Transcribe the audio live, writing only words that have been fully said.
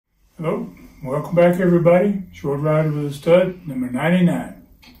Hello, welcome back everybody. Short Rider with a Stud, number 99.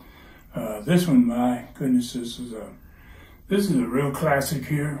 This one, my goodness, this is a real classic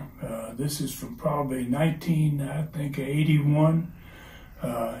here. This is from probably 1981.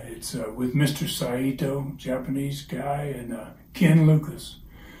 It's with Mr. Saieto, Japanese guy, and Ken Lucas.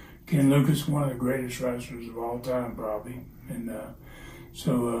 Ken Lucas, one of the greatest wrestlers of all time, probably. And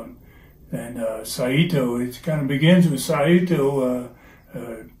Saieto, it kind of begins with Saieto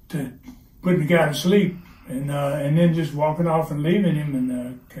putting the guy to sleep, and then just walking off and leaving him.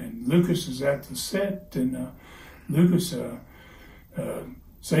 And Lucas is at the set, and Lucas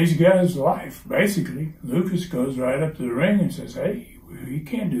saves the guy's life. Basically, Lucas goes right up to the ring and says, "Hey, you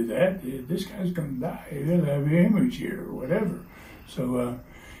can't do that. This guy's going to die. He'll have your hemorrhage here or whatever." So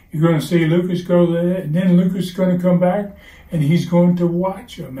you're going to see Lucas go there, and then Lucas is going to come back, and he's going to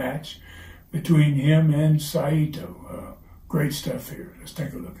watch a match between him and Saieto. Great stuff here. Let's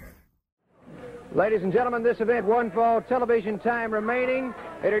take a look at it. Ladies and gentlemen, this event, one fall television time remaining.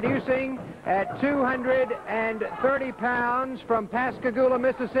 Introducing at 230 pounds from Pascagoula,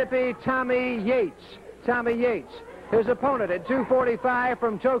 Mississippi, Tommy Yates. Tommy Yates. His opponent at 245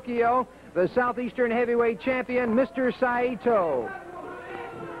 from Tokyo, the Southeastern Heavyweight Champion, Mr. Saieto.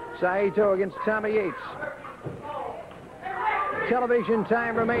 Saieto against Tommy Yates. Television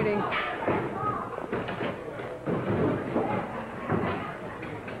time remaining.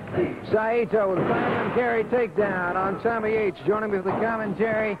 Saieto with a commentary takedown on Tommy Yates. Joining me with the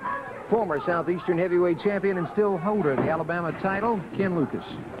commentary, former Southeastern Heavyweight Champion and still holder of the Alabama title, Ken Lucas.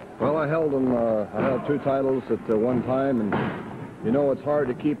 Well, I held them. I held two titles at one time, and you know it's hard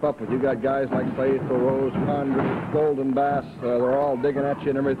to keep up with. You got guys like Saieto, Rose, Condren, Golden Bass. They're all digging at you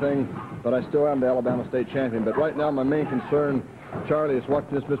and everything, but I still am the Alabama State Champion. But right now, my main concern, Charlie, is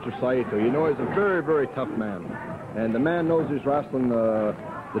watching this Mr. Saieto. You know he's a very, very tough man, and the man knows he's wrestling.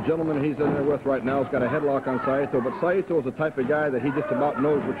 The gentleman he's in there with right now has got a headlock on Saieto, but Saieto is the type of guy that he just about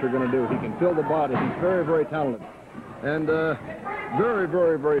knows what you're going to do. He can feel the body. He's very, very talented. And very,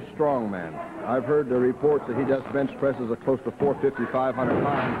 very, very strong man. I've heard the reports that he does bench presses of close to 450, 500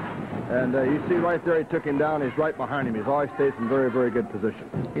 pounds. And you see right there, he took him down. He's right behind him. He's always stays in very, very good position.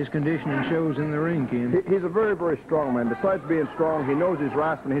 His conditioning shows in the ring, Ken. He's a very, very strong man. Besides being strong, he knows he's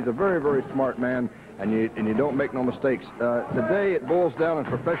wrestling. He's a very, very smart man. And you don't make no mistakes. Today, it boils down in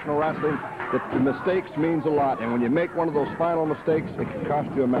professional wrestling that the mistakes means a lot. And when you make one of those final mistakes, it can cost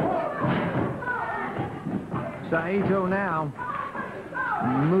you a match. Saieto now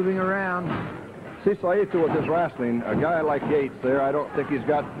moving around. See, Saieto with his wrestling, a guy like Yates there, I don't think he's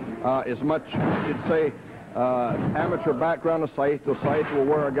got as much, you'd say, amateur background as Saieto. Saieto will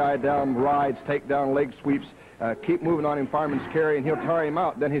wear a guy down, rides, take down leg sweeps, keep moving on him, fireman's carry, and he'll tire him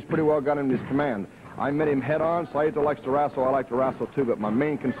out. Then he's pretty well got him in his command. I met him head on. Saieto likes to wrestle. I like to wrestle too, but my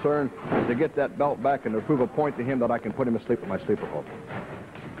main concern is to get that belt back and to prove a point to him that I can put him asleep with my sleeper hold.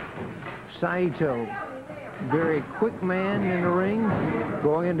 Saieto, very quick man in the ring,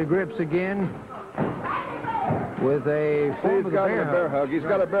 going into grips again with a bear hug. He's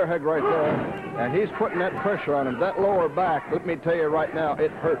got a bear hug right there, and he's putting that pressure on him. That lower back, let me tell you right now,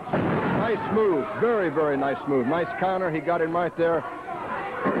 it hurts. Nice move, very, very nice move. Nice counter. He got him right there.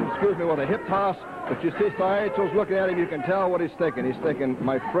 Excuse me, with a hip toss. But you see, Saito's looking at him. You can tell what he's thinking. He's thinking,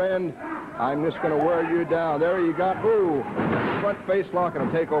 my friend, I'm just going to wear you down. There you got, ooh, front face lock and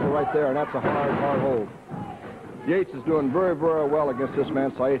a takeover right there, and that's a hard, hard hold. Yates is doing very, very well against this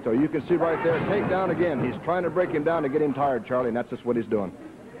man, Saieto. You can see right there, take down again. He's trying to break him down to get him tired, Charlie, and that's just what he's doing.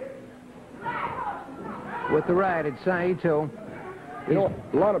 With the right, it's Saieto. You know,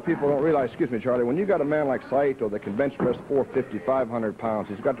 a lot of people don't realize, excuse me, Charlie, when you got a man like Saieto that can bench press 450, 500 pounds,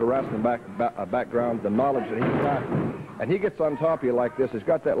 he's got the wrestling background, the knowledge that he's got, and he gets on top of you like this, he's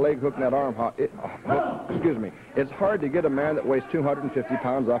got that leg hook and that arm hook, excuse me, it's hard to get a man that weighs 250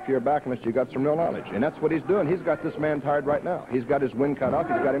 pounds off your back unless you got some real knowledge, and that's what he's doing. He's got this man tired right now. He's got his wind cut off,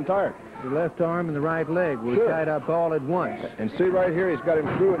 he's got him tired. The left arm and the right leg were tied up all at once. And see right here, he's got him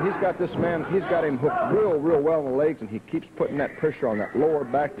through, and he's got this man, he's got him hooked real, real well in the legs, and he keeps putting that pressure on that lower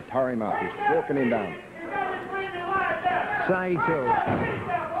back to tire him out. He's working him down. Saieto,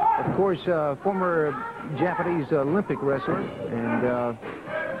 of course, former Japanese Olympic wrestler, and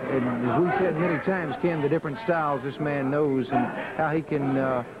as we've said many times, Ken, the different styles this man knows and how he can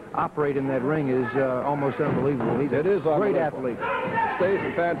operate in that ring is almost unbelievable. He's a great athlete. Stays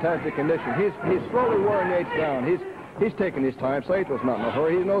in fantastic condition. He's slowly wearing Yates down. He's taking his time. Saito's not in a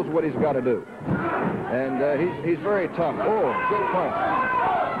hurry. He knows what he's got to do. And he's very tough. Oh, good punch.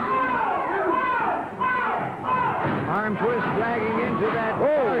 Arm twist dragging into that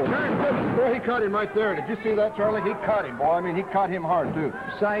turn. Boy, he caught him right there. Did you see that, Charlie? He caught him, boy. I mean, he caught him hard, too.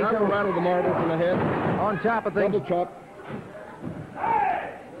 Saieto rattled the marbles in the head. on top of things. Double chop.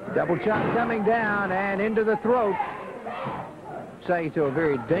 Double chop coming down and into the throat. Saieto, a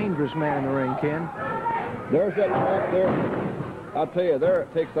very dangerous man in the ring, Ken. There's that trap there. I'll tell you, there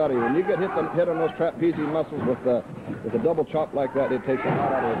it takes out of you. When you get hit on those trapezius muscles with a double chop like that, it takes a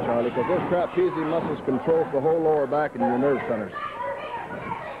lot out of you, Charlie, because those trapezius muscles control the whole lower back and your nerve centers.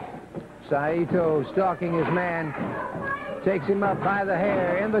 Saieto stalking his man, takes him up by the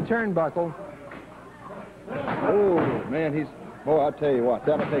hair in the turnbuckle. Oh, man, boy, I tell you what,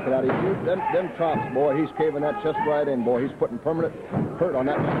 that'll take it out of you. Them chops, boy, he's caving that chest right in, boy. He's putting permanent hurt on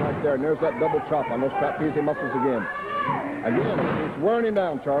that man right there, and there's that double chop on those trapezius muscles again. Again, he's wearing him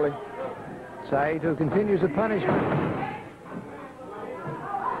down, Charlie. Saieto continues the punishment.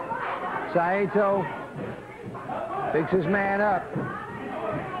 Saieto picks his man up.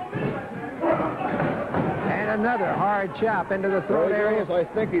 And another hard chop into the throat area. I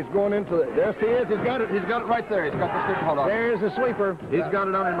think he's going into the... There he is. He's got it. He's got it right there. He's got the sleeper. Hold on. There's the sleeper. He's got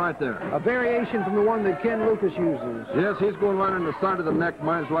it on him right there. A variation from the one that Ken Lucas uses. Yes, he's going right on the side of the neck.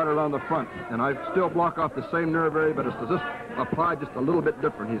 Mine's right around the front. And I still block off the same nerve area, but it's just applied just a little bit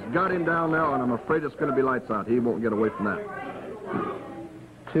different. He's got him down now, and I'm afraid it's going to be lights out. He won't get away from that.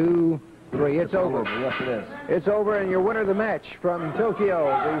 2, 3. It's over. Yes, it is. It's over, and your winner of the match from Tokyo,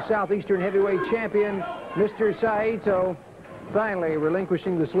 the Southeastern Heavyweight Champion, Mr. Saieto, finally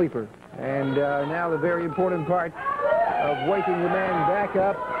relinquishing the sleeper. And now the very important part of waking the man back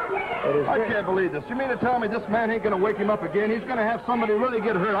up. I can't believe this. You mean to tell me this man ain't going to wake him up again? He's going to have somebody really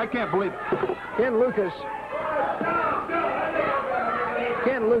get hurt. I can't believe it. Ken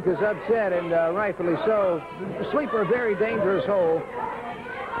Lucas upset, and rightfully so. The sleeper, a very dangerous hole.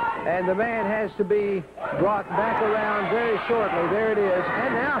 And the man has to be brought back around very shortly. There it is.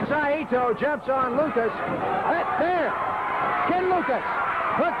 And now Saieto jumps on Lucas. There! Ken Lucas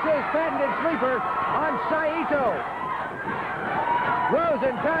puts his patented sleeper on Saieto. Rose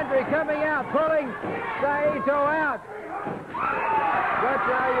and Condrey coming out, pulling Saieto out. But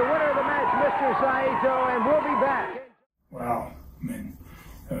your winner of the match, Mr. Saieto, and we'll be back. Wow, man.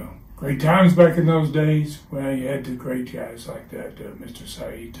 Great times back in those days. Well, you had the great guys like that, Mr.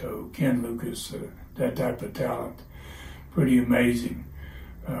 Saieto, Ken Lucas, that type of talent. Pretty amazing.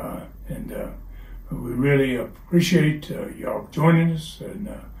 And we really appreciate y'all joining us, and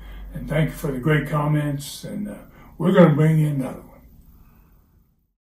thank you for the great comments. And we're going to bring in another one.